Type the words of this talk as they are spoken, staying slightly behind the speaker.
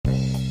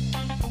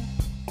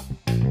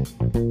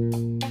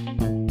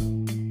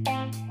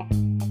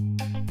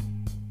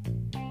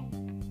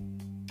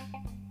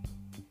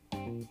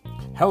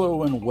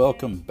Hello and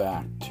welcome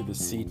back to the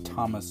C.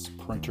 Thomas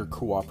Printer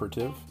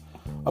Cooperative,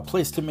 a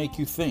place to make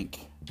you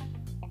think,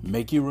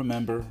 make you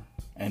remember,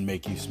 and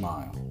make you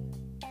smile.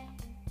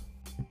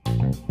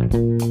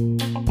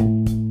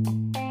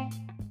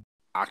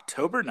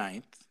 October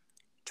 9th,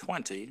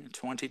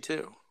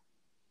 2022.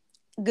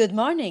 Good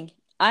morning.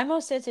 I'm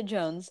Osetta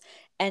Jones,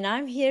 and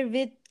I'm here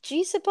with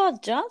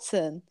G-Support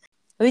Johnson.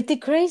 With the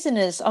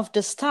craziness of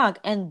the stock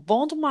and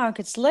bond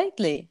markets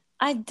lately,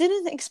 I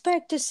didn't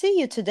expect to see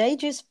you today,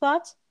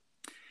 G-Spot.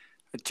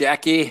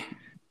 Jackie,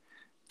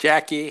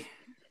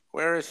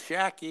 where is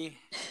Jackie?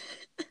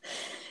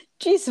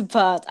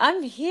 G-Spot,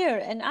 I'm here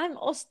and I'm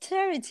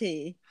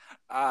austerity.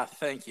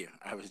 Thank you.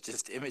 I was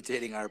just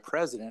imitating our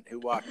president who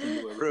walked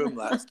into a room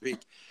last week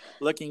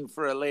looking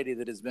for a lady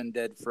that has been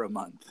dead for a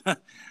month.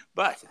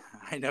 But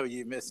I know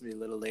you miss me,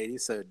 little lady,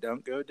 so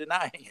don't go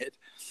denying it.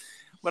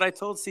 But I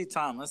told C.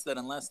 Thomas that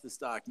unless the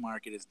stock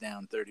market is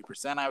down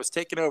 30%, I was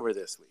taking over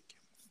this week.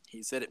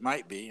 He said it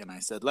might be, and I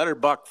said, let her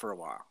buck for a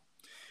while.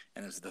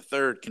 And as the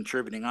third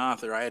contributing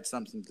author, I had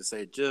something to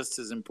say just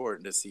as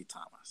important as C.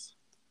 Thomas.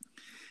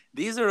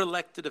 These are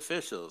elected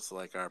officials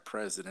like our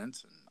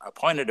president and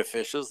appointed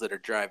officials that are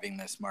driving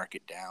this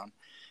market down,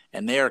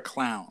 and they are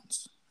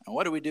clowns. And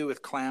what do we do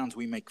with clowns?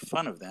 We make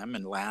fun of them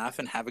and laugh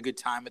and have a good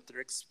time at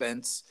their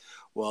expense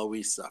while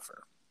we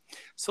suffer.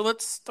 So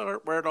let's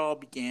start where it all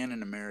began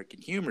in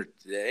American humor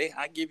today.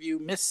 I give you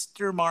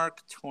Mr.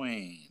 Mark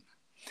Twain.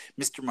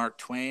 Mr. Mark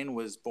Twain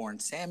was born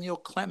Samuel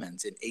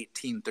Clemens in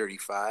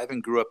 1835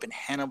 and grew up in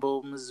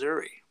Hannibal,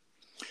 Missouri.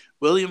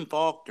 William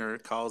Faulkner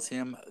calls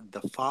him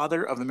the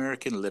father of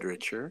American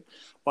literature,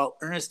 while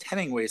Ernest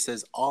Hemingway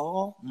says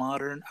all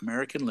modern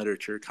American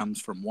literature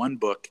comes from one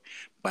book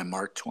by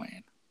Mark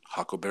Twain,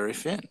 Huckleberry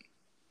Finn.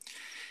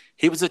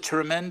 He was a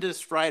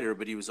tremendous writer,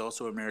 but he was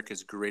also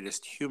America's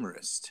greatest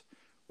humorist.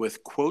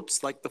 With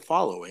quotes like the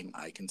following,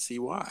 I can see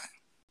why.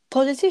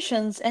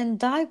 Politicians and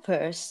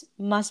diapers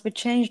must be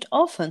changed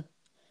often,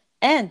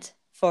 and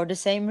for the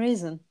same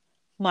reason.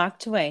 Mark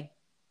Twain.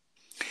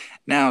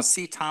 Now,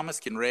 C. Thomas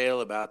can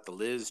rail about the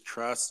Liz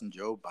Truss and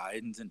Joe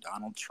Bidens and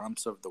Donald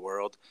Trumps of the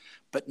world,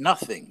 but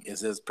nothing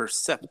is as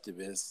perceptive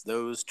as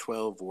those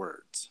 12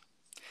 words.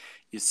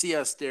 You see,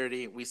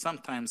 austerity, we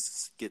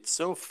sometimes get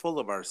so full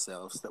of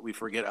ourselves that we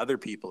forget other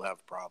people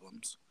have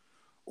problems.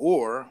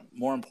 Or,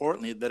 more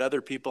importantly, that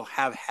other people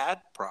have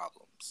had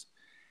problems.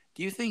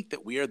 Do you think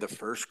that we are the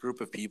first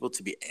group of people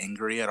to be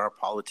angry at our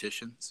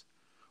politicians?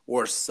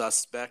 Or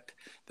suspect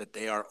that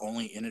they are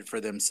only in it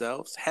for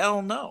themselves?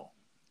 Hell no.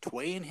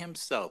 Twain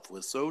himself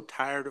was so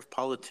tired of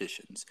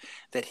politicians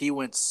that he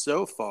went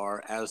so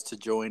far as to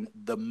join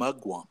the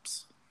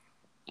Mugwumps.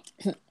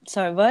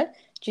 Sorry, what?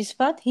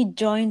 G-Spot? He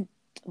joined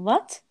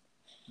what?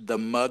 The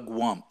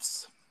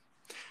Mugwumps.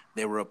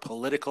 They were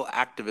political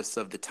activists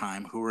of the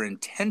time who were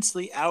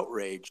intensely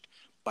outraged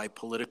by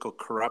political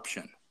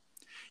corruption.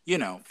 You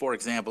know, for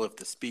example, if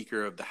the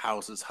Speaker of the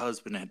House's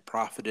husband had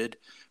profited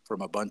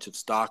from a bunch of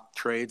stock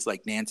trades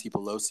like Nancy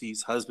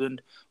Pelosi's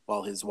husband,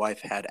 while his wife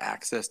had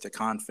access to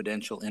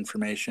confidential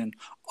information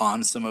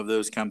on some of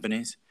those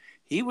companies,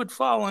 he would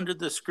fall under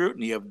the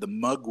scrutiny of the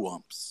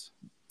Mugwumps.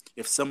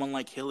 If someone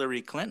like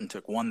Hillary Clinton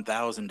took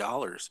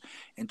 $1,000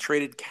 and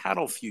traded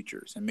cattle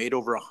futures and made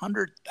over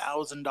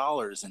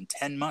 $100,000 in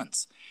 10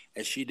 months,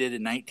 as she did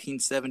in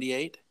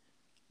 1978,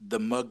 the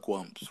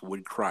Mugwumps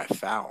would cry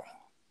foul.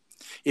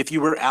 If you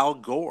were Al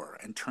Gore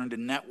and turned a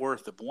net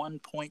worth of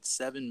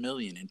 $1.7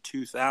 million in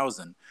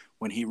 2000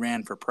 when he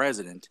ran for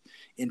president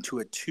into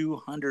a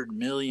 $200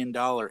 million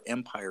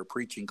empire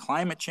preaching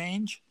climate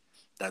change,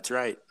 that's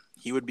right,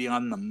 he would be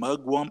on the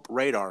Mugwump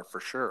radar for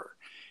sure.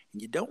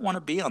 And you don't want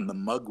to be on the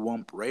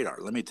Mugwump radar,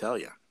 let me tell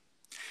you.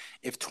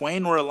 If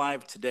Twain were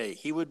alive today,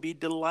 he would be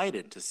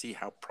delighted to see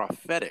how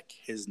prophetic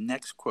his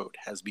next quote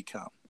has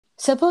become.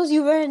 Suppose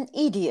you were an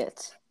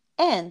idiot,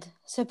 and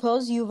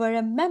suppose you were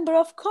a member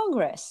of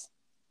Congress.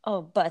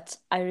 Oh, but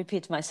I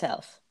repeat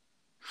myself.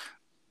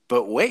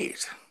 But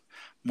wait,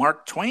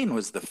 Mark Twain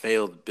was the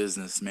failed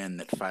businessman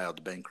that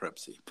filed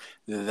bankruptcy.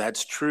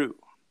 That's true.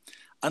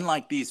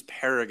 Unlike these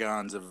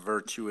paragons of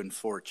virtue and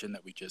fortune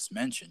that we just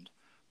mentioned,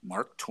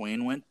 Mark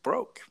Twain went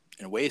broke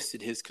and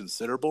wasted his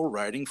considerable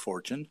writing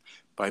fortune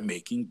by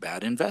making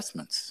bad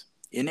investments.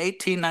 In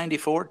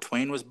 1894,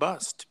 Twain was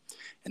bust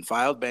and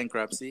filed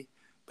bankruptcy,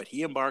 but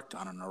he embarked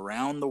on an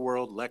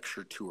around-the-world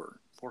lecture tour,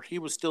 for he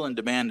was still in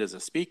demand as a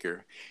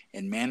speaker,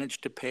 and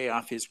managed to pay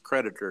off his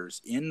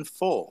creditors in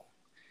full,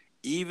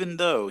 even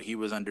though he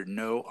was under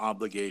no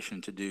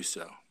obligation to do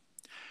so.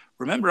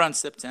 Remember on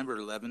September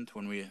 11th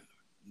when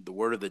the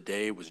word of the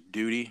day was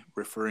duty,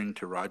 referring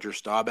to Roger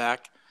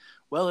Staubach?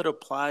 Well, it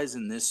applies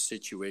in this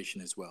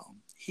situation as well.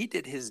 He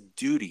did his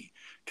duty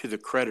to the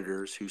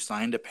creditors who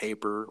signed a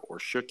paper or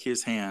shook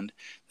his hand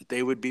that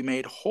they would be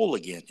made whole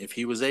again if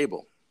he was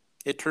able.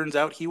 It turns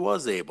out he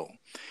was able,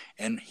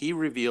 and he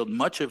revealed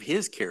much of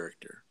his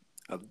character,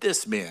 of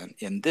this man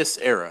in this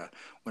era,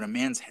 when a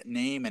man's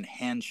name and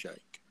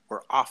handshake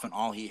were often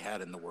all he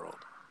had in the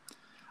world.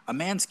 A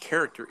man's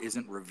character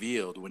isn't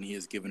revealed when he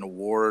is given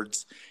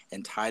awards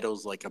and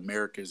titles like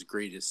America's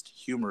greatest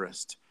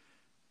humorist.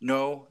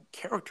 No,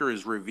 character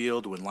is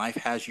revealed when life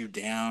has you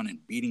down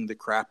and beating the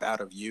crap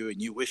out of you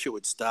and you wish it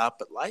would stop,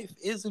 but life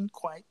isn't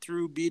quite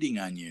through beating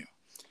on you.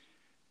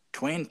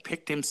 Twain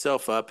picked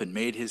himself up and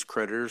made his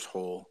creditors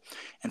whole,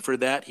 and for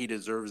that he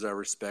deserves our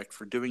respect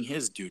for doing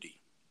his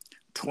duty.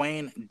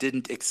 Twain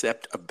didn't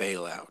accept a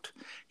bailout.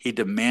 He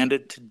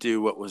demanded to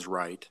do what was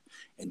right,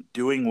 and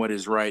doing what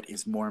is right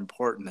is more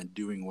important than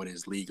doing what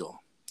is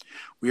legal.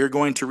 We are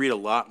going to read a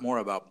lot more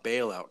about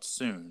bailouts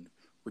soon,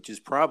 which is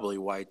probably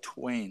why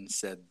Twain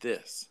said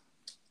this.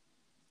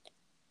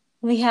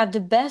 We have the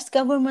best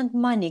government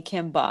money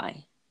can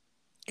buy.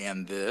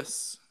 And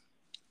this.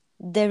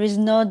 There is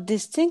no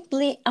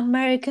distinctly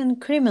American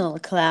criminal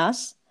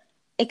class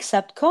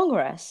except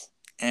Congress.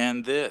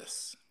 And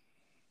this.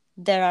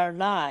 There are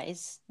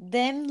lies,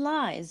 damn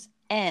lies,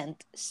 and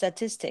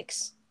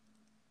statistics.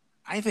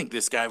 I think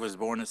this guy was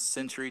born a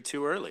century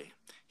too early.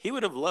 He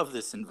would have loved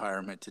this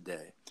environment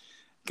today.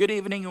 Good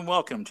evening and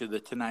welcome to The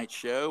Tonight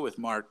Show with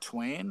Mark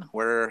Twain,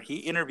 where he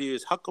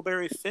interviews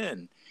Huckleberry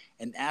Finn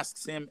and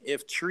asks him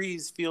if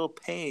trees feel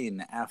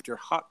pain after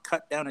Hawk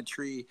cut down a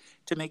tree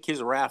to make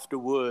his raft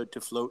of wood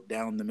to float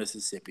down the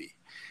Mississippi.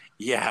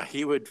 Yeah,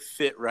 he would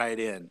fit right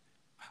in.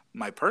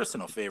 My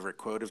personal favorite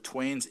quote of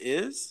Twain's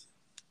is,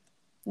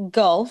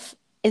 Golf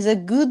is a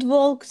good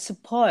walk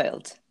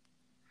spoiled.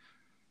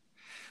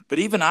 but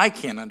even I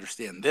can't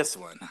understand this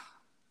one.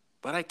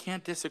 But I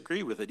can't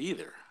disagree with it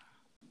either.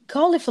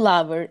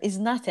 Cauliflower is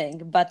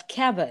nothing but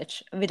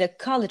cabbage with a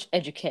college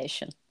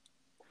education.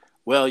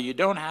 Well, you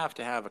don't have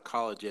to have a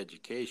college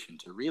education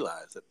to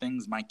realize that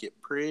things might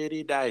get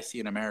pretty dicey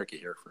in America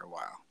here for a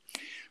while.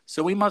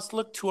 So we must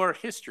look to our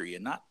history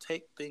and not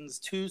take things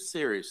too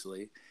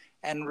seriously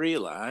and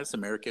realize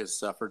America has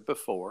suffered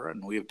before,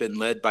 and we have been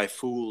led by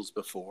fools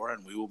before,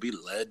 and we will be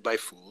led by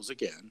fools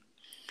again.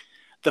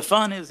 The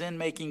fun is in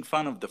making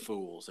fun of the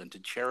fools and to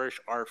cherish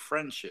our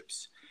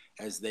friendships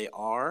as they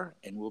are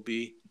and will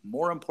be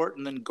more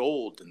important than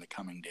gold in the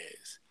coming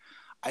days.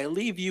 I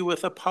leave you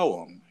with a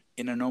poem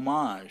in an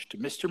homage to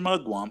Mr.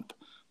 Mugwump,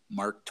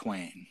 Mark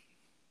Twain.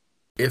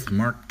 If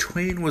Mark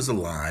Twain was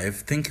alive,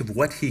 think of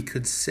what he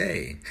could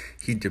say.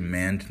 He'd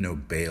demand no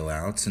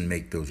bailouts and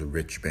make those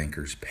rich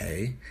bankers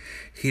pay.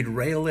 He'd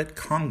rail at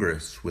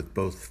Congress with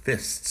both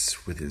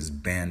fists with his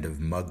band of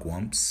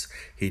mugwumps.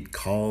 He'd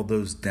call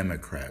those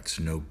Democrats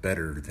no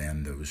better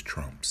than those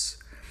Trumps.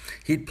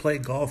 He'd play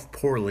golf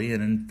poorly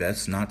and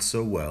invest not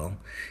so well.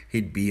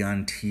 He'd be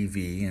on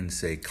TV and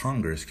say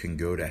Congress can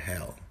go to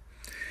hell.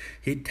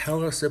 He'd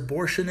tell us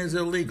abortion is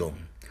illegal.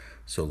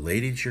 So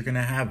ladies, you're going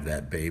to have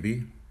that,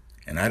 baby.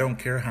 And I don't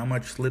care how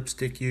much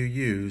lipstick you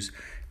use,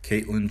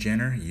 Caitlyn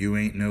Jenner, you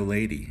ain't no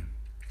lady.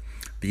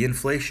 The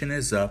inflation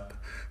is up,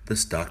 the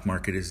stock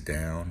market is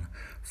down,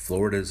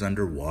 Florida's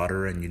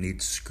underwater and you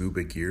need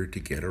scuba gear to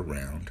get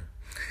around.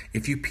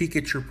 If you peek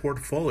at your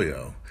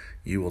portfolio,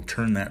 you will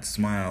turn that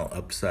smile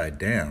upside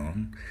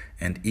down,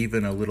 and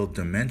even a little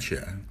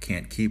dementia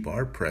can't keep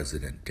our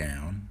president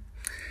down.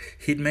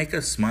 He'd make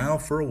us smile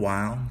for a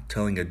while,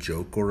 telling a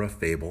joke or a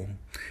fable.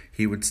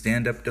 He would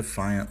stand up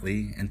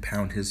defiantly and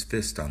pound his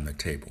fist on the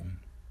table.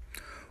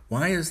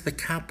 Why is the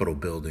Capitol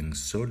building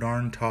so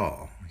darn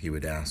tall? He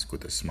would ask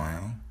with a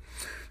smile.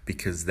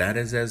 Because that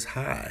is as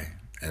high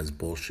as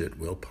bullshit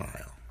will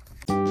pile.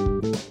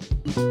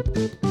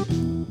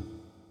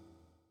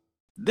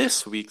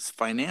 This week's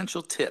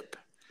financial tip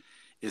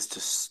is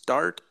to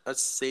start a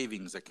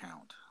savings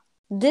account.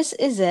 This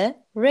is a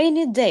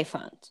rainy day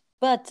fund,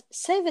 but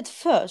save it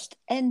first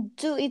and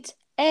do it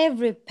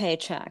every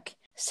paycheck.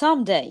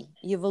 Someday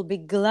you will be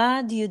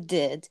glad you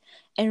did,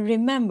 and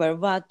remember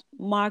what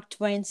Mark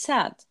Twain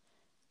said.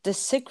 The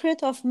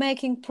secret of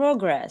making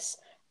progress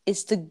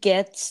is to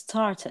get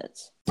started.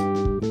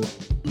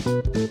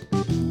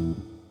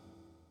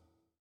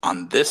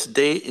 On this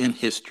day in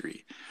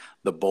history,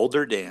 the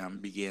Boulder Dam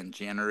began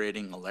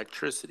generating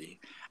electricity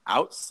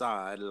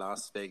outside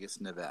Las Vegas,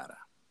 Nevada.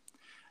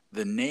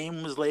 The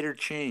name was later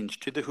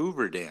changed to the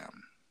Hoover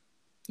Dam.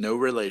 No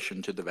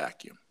relation to the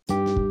vacuum.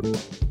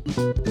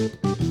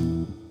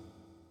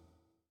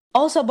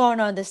 Also born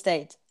on this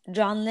date,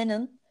 John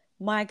Lennon,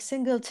 Mike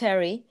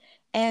Singletary,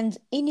 and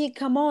Inni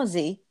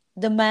Kamoze,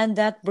 the man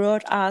that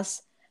brought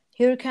us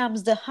Here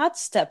Comes the Hot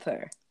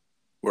Stepper.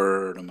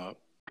 Word 'em up.